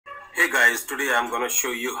Hey guys, today I'm gonna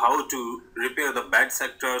show you how to repair the bad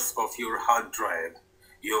sectors of your hard drive.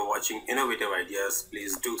 You're watching Innovative Ideas.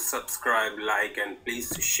 Please do subscribe, like, and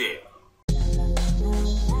please share.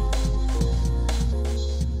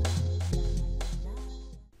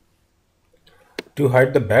 To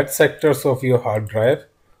hide the bad sectors of your hard drive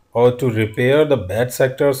or to repair the bad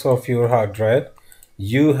sectors of your hard drive,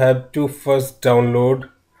 you have to first download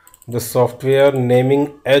the software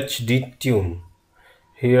naming HDTune.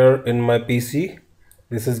 Here in my PC,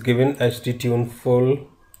 this is given HDTune full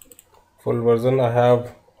version. I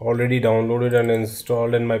have already downloaded and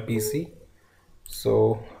installed in my PC.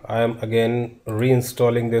 So I am again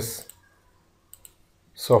reinstalling this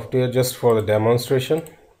software just for the demonstration.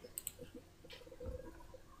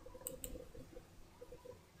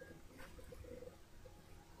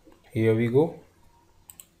 Here we go.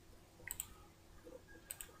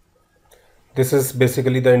 This is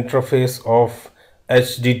basically the interface of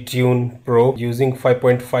HDTune Pro using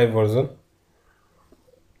 5.5 version.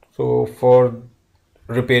 So for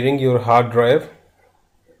repairing your hard drive,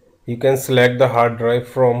 you can select the hard drive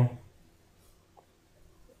from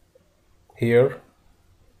here.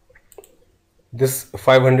 This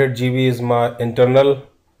 500 GB is my internal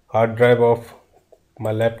hard drive of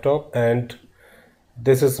my laptop, and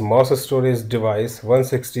this is mass storage device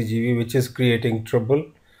 160 GB, which is creating trouble.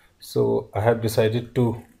 So I have decided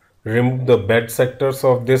to remove the bad sectors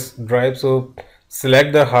of this drive. So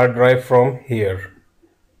select the hard drive from here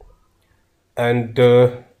and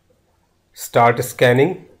start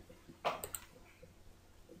scanning.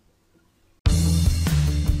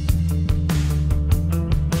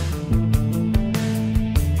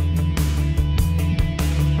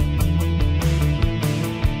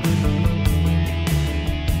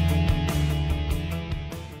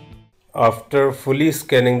 After fully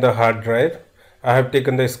scanning the hard drive, I have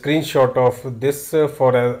taken the screenshot of this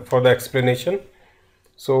for the explanation.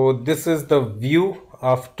 So this is the view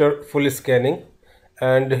after full scanning,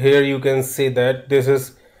 and here you can see that this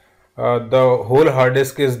is the whole hard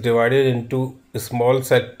disk is divided into small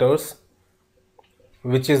sectors,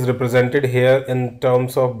 which is represented here in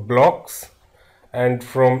terms of blocks, and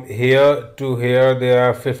from here to here there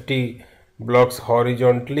are 50 blocks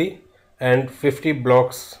horizontally and 50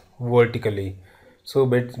 blocks vertically. So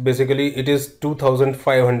basically it is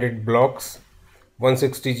 2500 blocks.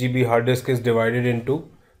 160 GB hard disk is divided into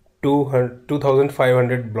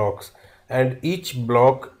 2500 blocks, and each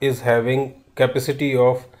block is having capacity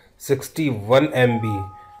of 61 MB.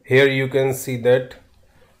 Here you can see that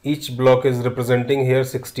each block is representing here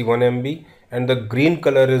 61 MB, and the green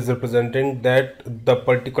color is representing that the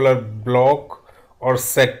particular block or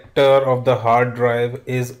sector of the hard drive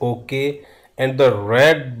is okay, and the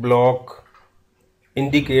red block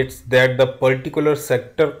indicates that the particular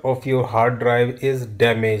sector of your hard drive is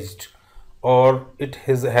damaged or it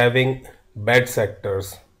is having bad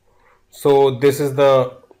sectors. So this is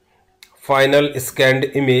the final scanned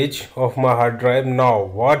image of my hard drive. Now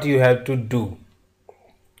what you have to do,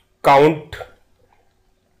 count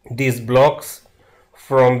these blocks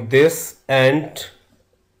from this end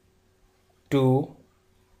to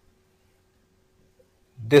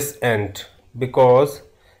this end, because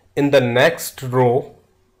in the next row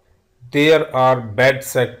there are bad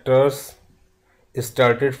sectors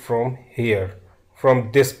started from here,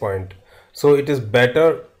 from this point. So it is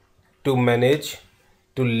better to manage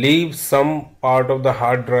to leave some part of the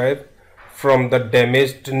hard drive from the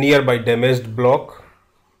nearby damaged block.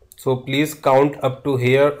 So please count up to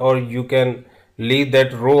here, or you can leave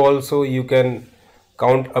that row also, you can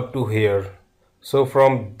count up to here. So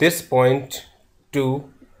from this point to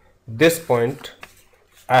this point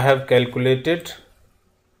I have calculated,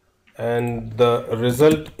 and the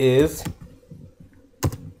result is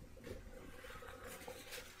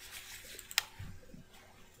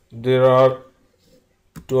there are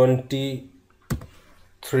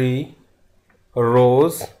 23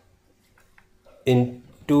 rows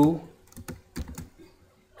into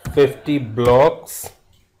 50 blocks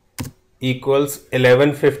equals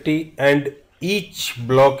 1150, and each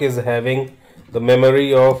block is having the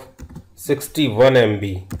memory of 61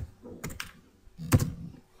 MB.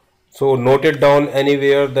 So note it down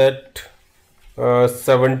anywhere that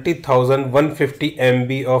 70,150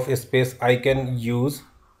 MB of space I can use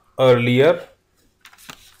earlier.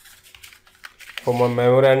 For my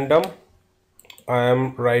memorandum, I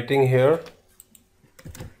am writing here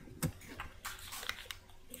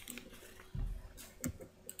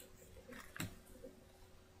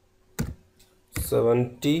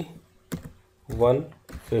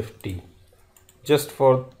 $71.50, just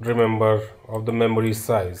for remember of the memory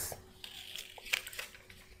size.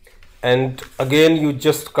 and again you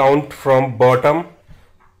just count from bottom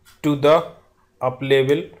to the up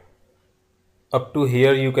level. Up to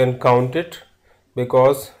here you can count it,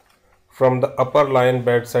 because from the upper line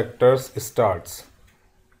bed sectors starts.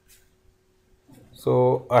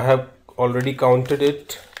 So I have already counted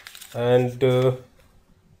it, and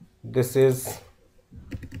this is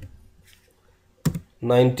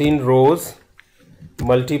 19 rows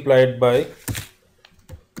multiplied by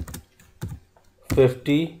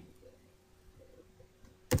 50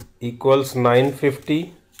 equals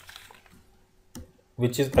 950,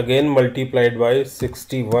 which is again multiplied by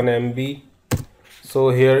 61 MB. So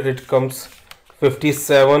here it comes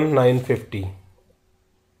 57,950.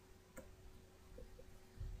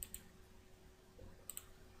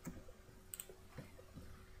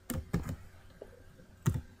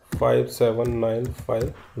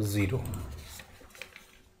 57950.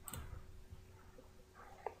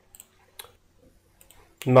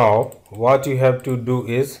 Now what you have to do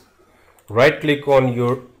is right click on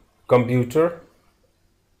your computer,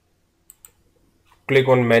 click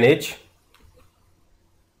on manage,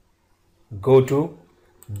 go to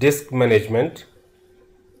disk management.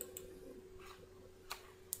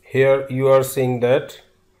 Here you are seeing that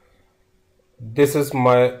this is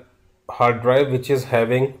my hard drive which is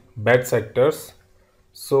having bad sectors.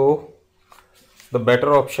 So the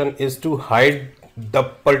better option is to hide the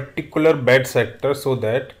particular bad sector so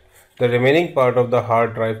that the remaining part of the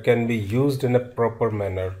hard drive can be used in a proper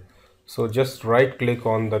manner. So just right click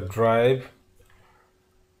on the drive.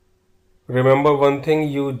 Remember one thing,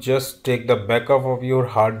 you just take the backup of your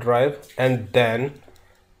hard drive and then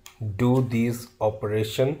do these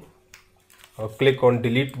operation. Click on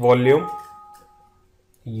delete volume.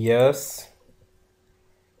 Yes.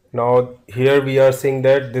 Now here we are seeing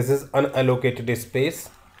that this is unallocated space.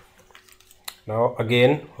 Now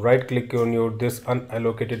again right click on your this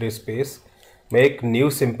unallocated space, make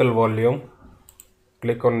new simple volume,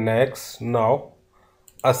 click on next. Now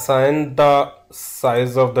assign the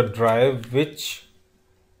size of the drive which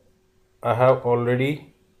I have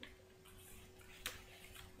already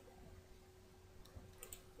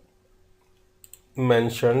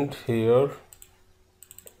mentioned here.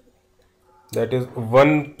 That is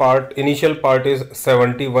one part, initial part is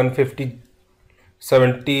 70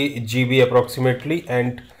 GB approximately,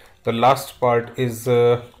 and the last part is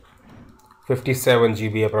 57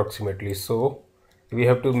 GB approximately. So we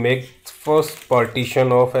have to make first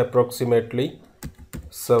partition of approximately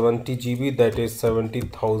 70 GB, that is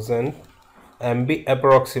 70,000 MB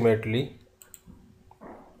approximately.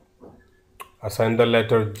 Assign the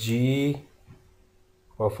letter G,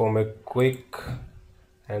 perform a quick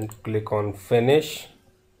and click on finish.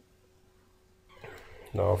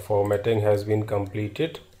 Now formatting has been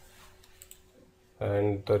completed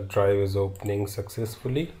and the drive is opening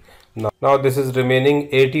successfully. Now this is remaining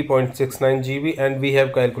 80.69 GB, and we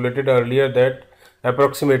have calculated earlier that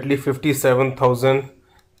approximately 57,000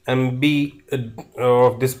 MB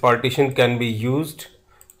of this partition can be used.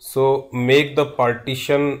 So make the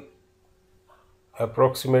partition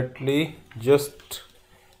approximately, just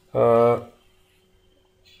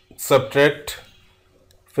subtract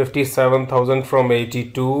 57,000 from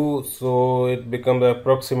 82, so it becomes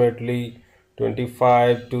approximately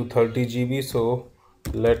 25 to 30 GB. So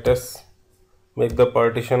let us make the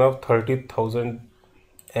partition of 30,000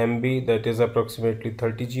 MB, that is approximately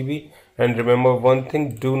 30 GB. And remember one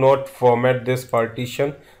thing, do not format this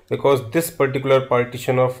partition, because this particular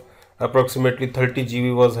partition of approximately 30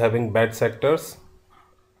 GB was having bad sectors.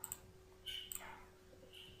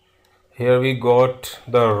 Here we got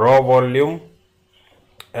the raw volume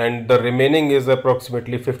and the remaining is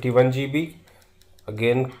approximately 51 GB.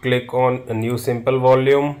 Again click on a new simple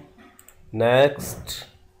volume, next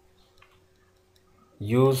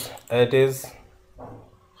use as is,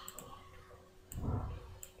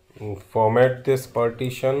 format this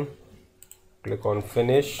partition, click on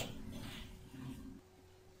finish.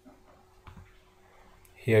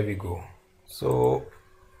 Here we go. So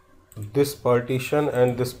this partition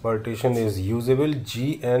and this partition is usable,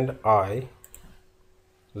 G and I.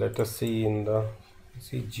 Let us see in the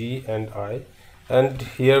G and I, and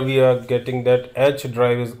here we are getting that H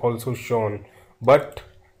drive is also shown, but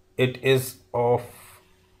it is of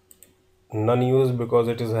none use because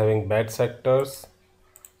it is having bad sectors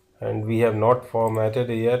and we have not formatted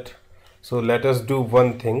yet. So let us do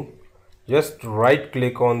one thing, just right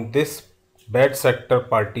click on this bad sector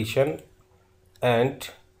partition and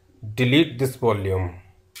delete this volume.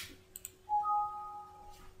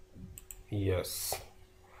 Yes.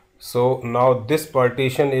 So now this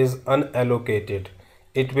partition is unallocated,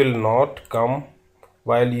 it will not come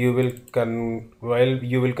while you will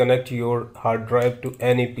connect your hard drive to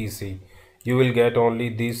any PC, you will get only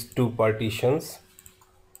these two partitions.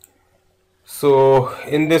 So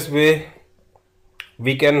in this way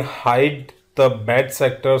we can hide the bad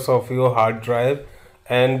sectors of your hard drive,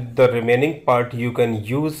 and the remaining part you can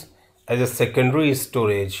use as a secondary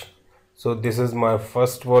storage. So this is my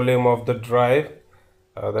first volume of the drive,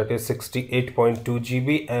 that is 68.2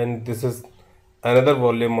 GB, and this is another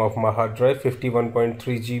volume of my hard drive, 51.3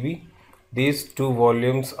 GB. These two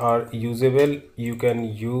volumes are usable. You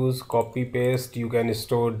can use copy paste, you can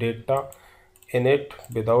store data in it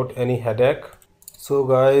without any headache. So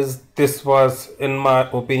guys, this was, in my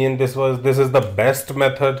opinion, this is the best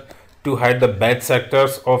method to hide the bad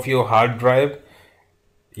sectors of your hard drive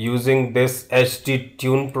using this HD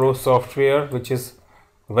Tune Pro software, which is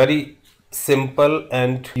very simple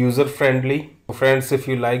and user friendly. Friends, if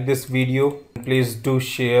you like this video, please do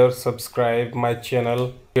share, subscribe my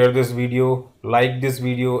channel, share this video, like this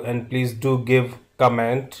video, and please do give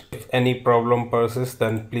comment. If any problem persists,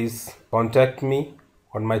 then please contact me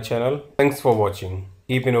on my channel. Thanks for watching.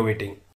 Keep innovating.